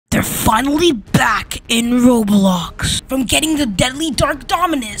We're finally back in Roblox. From getting the deadly Dark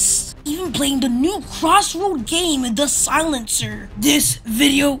Dominus, even playing the new Crossroad game, The Silencer. This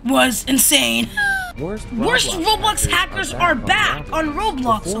video was insane. Worst Roblox hackers are back on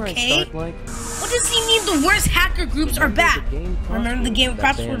Roblox, okay? What does he mean the worst hacker groups are back? Remember the game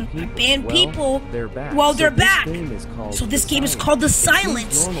Crossroad banned people? Well, they're back. So this game is called The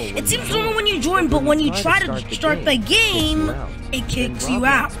Silence. It seems normal when you join, but when you try to start the game, it kicks you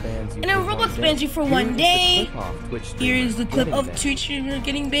out. And then Roblox bans you for 1 day. Here is the clip of Twitch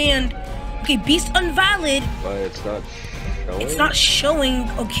getting banned. Okay, Beast Unvalid. But it's not showing,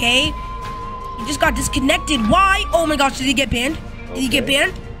 okay? He just got disconnected. Why? Oh my gosh, did he get banned? Did he get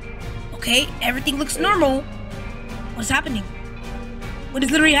banned? Okay, everything looks normal. What's happening? What is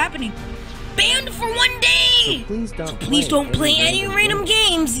literally happening? Banned for 1 day! So please don't play any random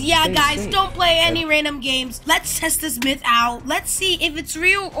games. Yeah, guys, don't play any random games. Let's test this myth out. Let's see if it's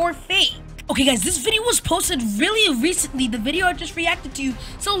real or fake. Okay, guys, this video was posted really recently, the video I just reacted to,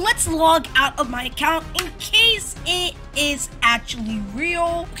 so let's log out of my account in case it is actually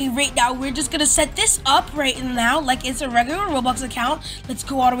real. Okay, right now, we're just gonna set this up right now like it's a regular Roblox account. Let's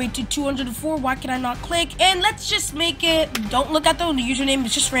go all the way to 204. Why can I not click? And let's just make it, don't look at the username,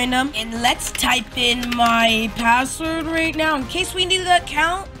 it's just random. And let's type in my password right now in case we need the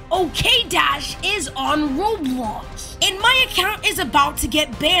account. Okay, Dash is on Roblox. And my account is about to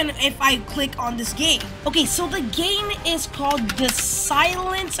get banned if I click on this game. Okay, so the game is called The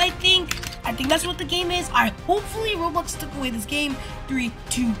Silence, I think. I think that's what the game is. Hopefully Roblox took away this game. 3,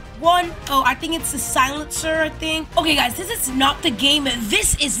 2, 1. Oh, I think it's The Silencer, I think. Okay, guys, this is not the game.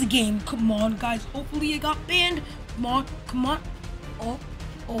 This is the game. Come on, guys. Hopefully it got banned. Come on, come on.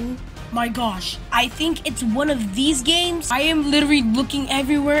 Oh my gosh. I think it's one of these games. I am literally looking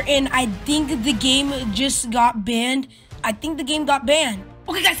everywhere and I think the game just got banned. I think the game got banned.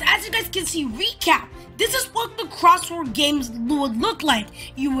 Okay, guys, as you guys can see, recap. This is what the Crossroad games would look like.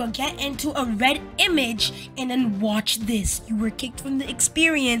 You will get into a red image and then watch this. You were kicked from the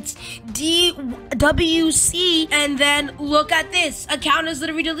experience, DWC, and then look at this. Account is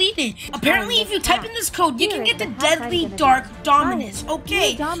literally deleted. Apparently, if you type in this code, you can get the Deadly Dark Dominus.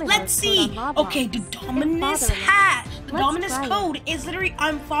 Okay, let's see. Okay, the Dominus hat. The Dominus code is literally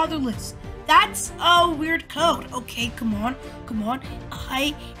I'm fatherless. That's a weird code. Okay, come on, come on.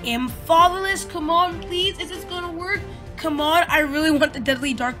 I am fatherless. Come on, please. Is this gonna work? Come on. I really want the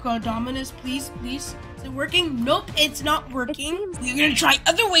Deadly Dark Dominus. Please, please. Is it working? Nope, it's not working. We're gonna try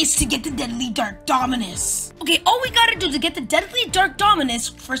other ways to get the Deadly Dark Dominus. Okay, all we gotta do to get the Deadly Dark Dominus,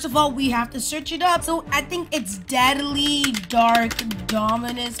 first of all, we have to search it up. So I think it's Deadly Dark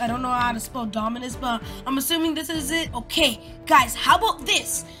Dominus. I don't know how to spell Dominus, but I'm assuming this is it. Okay, guys, how about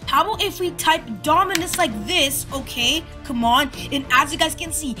this? How about if we type Dominus like this? Okay, come on. And as you guys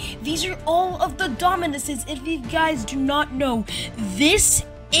can see, these are all of the Dominuses. If you guys do not know, this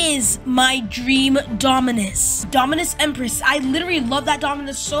is my dream Dominus. Dominus Empress. I literally love that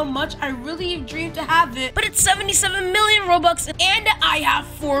Dominus so much. I really dream to have it. But it's 77 million Robux and I have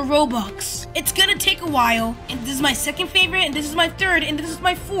 4 Robux. It's gonna take a while. And this is my second favorite and this is my third and this is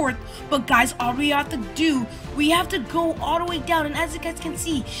my fourth. But guys, all we have to do, we have to go all the way down. And as you guys can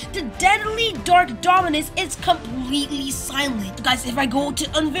see, the Deadly Dark Dominus is completely silent. Guys, if I go to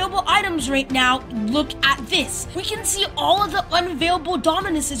unavailable items right now, look at this. We can see all of the unavailable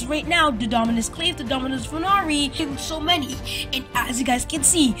Dominus right now. The Dominus Clave, the Dominus Venari, and so many. And as you guys can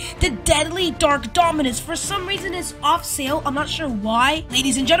see, the Deadly Dark Dominus for some reason is off sale. I'm not sure why.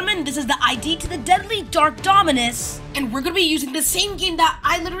 Ladies and gentlemen, this is the ID to the Deadly Dark Dominus. And we're gonna be using the same game that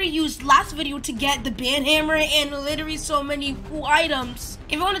I literally used last video to get the band hammer and literally so many cool items.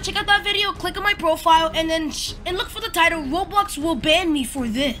 If you want to check out that video, click on my profile and then look for the title, Roblox will ban me for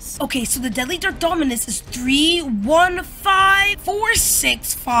this. Okay, so the Deadly Dark Dominus is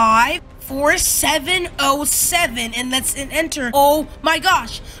 315-465-4707 and let's enter. Oh my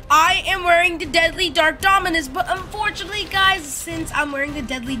gosh, I am wearing the Deadly Dark Dominus, but unfortunately guys, since I'm wearing the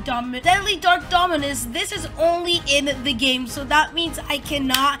Deadly Dark Dominus, this is only in the game, so that means I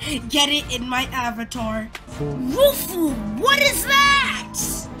cannot get it in my avatar. Rufu, what is that?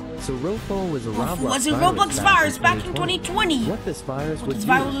 So Rofo was a Roblox virus back in 2020. What this virus would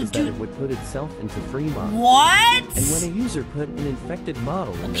do is that it would put itself into free models. What? And when a user put an infected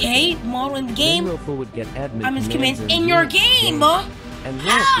model in model in the game, then Rofo would get admin commands in your game. And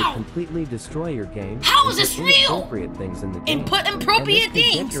this would completely destroy your game. How is this real? Inappropriate things in the game. Input inappropriate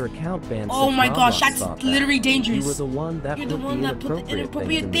things. Your account banned. Oh my gosh, that's literally dangerous. You were the one that put the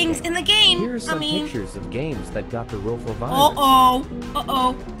inappropriate things in the game. Here are some pictures of games that got the Rofo virus.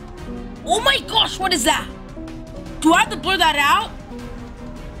 Oh my gosh, what is that? Do I have to blur that out?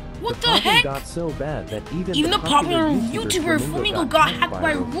 What the problem heck? got so bad that Even the popular YouTuber Flamingo got hacked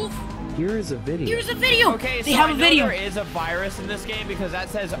by a wolf. Here is a video. Here's a video. Okay, they so have I a know video. there is a virus in this game because that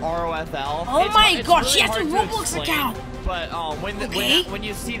says ROFL. Oh my gosh, really she has a hard to Roblox explain, account. But when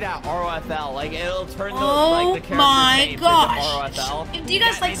you see that ROFL, like it'll turn the character's my name gosh. to ROFL. If you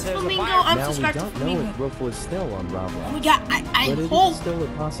guys like Flamingo, I'm now we subscribed to don't know Flamingo. if Ruffle is still on Roblox. Oh my god, I but hope it is still a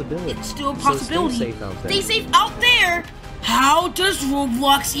possibility. it's still a So possibility. stay safe out there. Stay safe out there. How does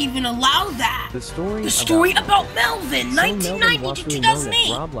Roblox even allow that? The story about Melvin, 1990 to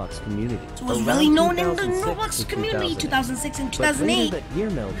 2008. Roblox community. So it was really known in the Roblox community, 2006 and 2008. But later that year,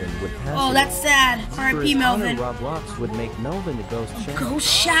 Melvin would pass Oh, away. that's sad. For R.I.P. his Melvin. honor, Roblox would make Melvin a ghost Shaggy. Ghost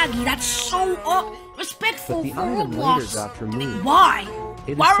Shaggy, that's so But respectful the for item later Roblox. got removed. Why?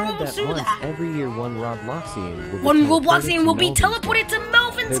 It is Why said would Roblox that do once that? every year one Robloxian will One be Robloxian will be Melvin's teleported to game.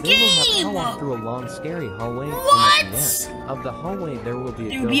 Melvin's They will have game. to walk through a long, scary hallway. and What? at the end of the hallway, there will be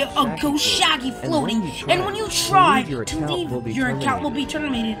There will be a ghost Shaggy floating, and when you to try leave your to account leave, will be your account will be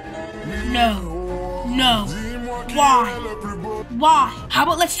terminated. terminated. No. Why? Why? How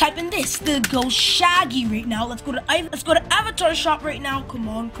about let's type in this, the Ghost Shaggy right now. Let's go to Avatar Shop right now. Come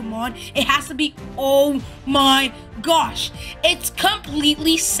on. It has to be. Oh my gosh, it's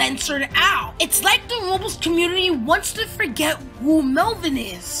completely censored out. It's like the Roblox community wants to forget who Melvin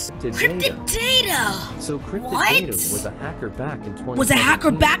is. Cryptic Data. So Cryptic What? Data was a hacker back in 2017. Was a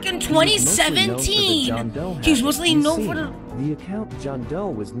hacker back in He was mostly known for the 2017. John Doe He was hack. mostly You known see, for the. The account John Doe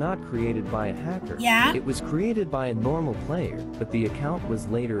was not created by a hacker. Yeah? It was created by a normal player, but the account was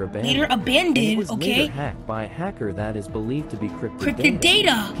later abandoned. Later abandoned, And it was okay? later hacked by a hacker that is believed to be Cryptic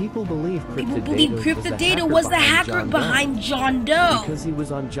Data. People believe Cryptic Data was the hacker behind John Doe. because he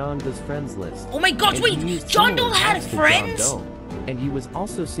was on John Doe's friends list. Oh my gosh, And wait, he used John Doe similar had hacks to friends? John Doe, and he was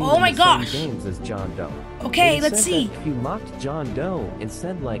also seen Oh in my the gosh. same games as John Doe. Okay, It is let's said see. that if you mocked John Doe and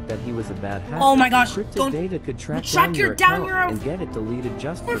said like that he was a bad hacker, Oh my gosh, Cryptic don't- Data could track track down down your your- account and get it deleted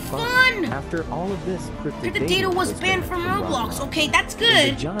just For for fun. After all of this, Cryptic Data was banned from Roblox. Okay, that's And the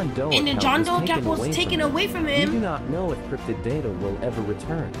good. John Doe And the account John Doe was account was taken away from We do him. not know if Cryptic Data will ever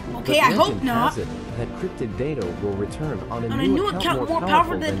return. Okay, but I hope legend not. has it that Cryptic Data will return on On a new account more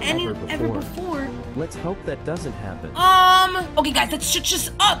powerful than any ever before. Let's hope that doesn't happen. Okay guys, let's switch this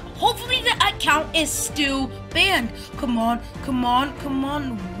up. Hopefully the account is still banned. Come on.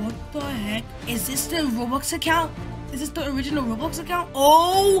 What the heck? Is this the Roblox account? Is this the original Roblox account?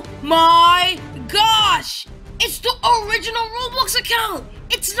 Oh my gosh! It's the original Roblox account!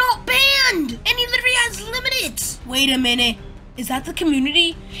 It's not banned! And he literally has limits! Wait a minute. Is that the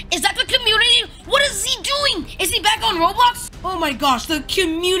community? Is that the community? What is he doing? Is he back on Roblox? Oh my gosh, the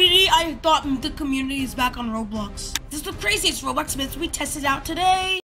community. I thought the community is back on Roblox. This is the craziest Roblox myths we tested out today.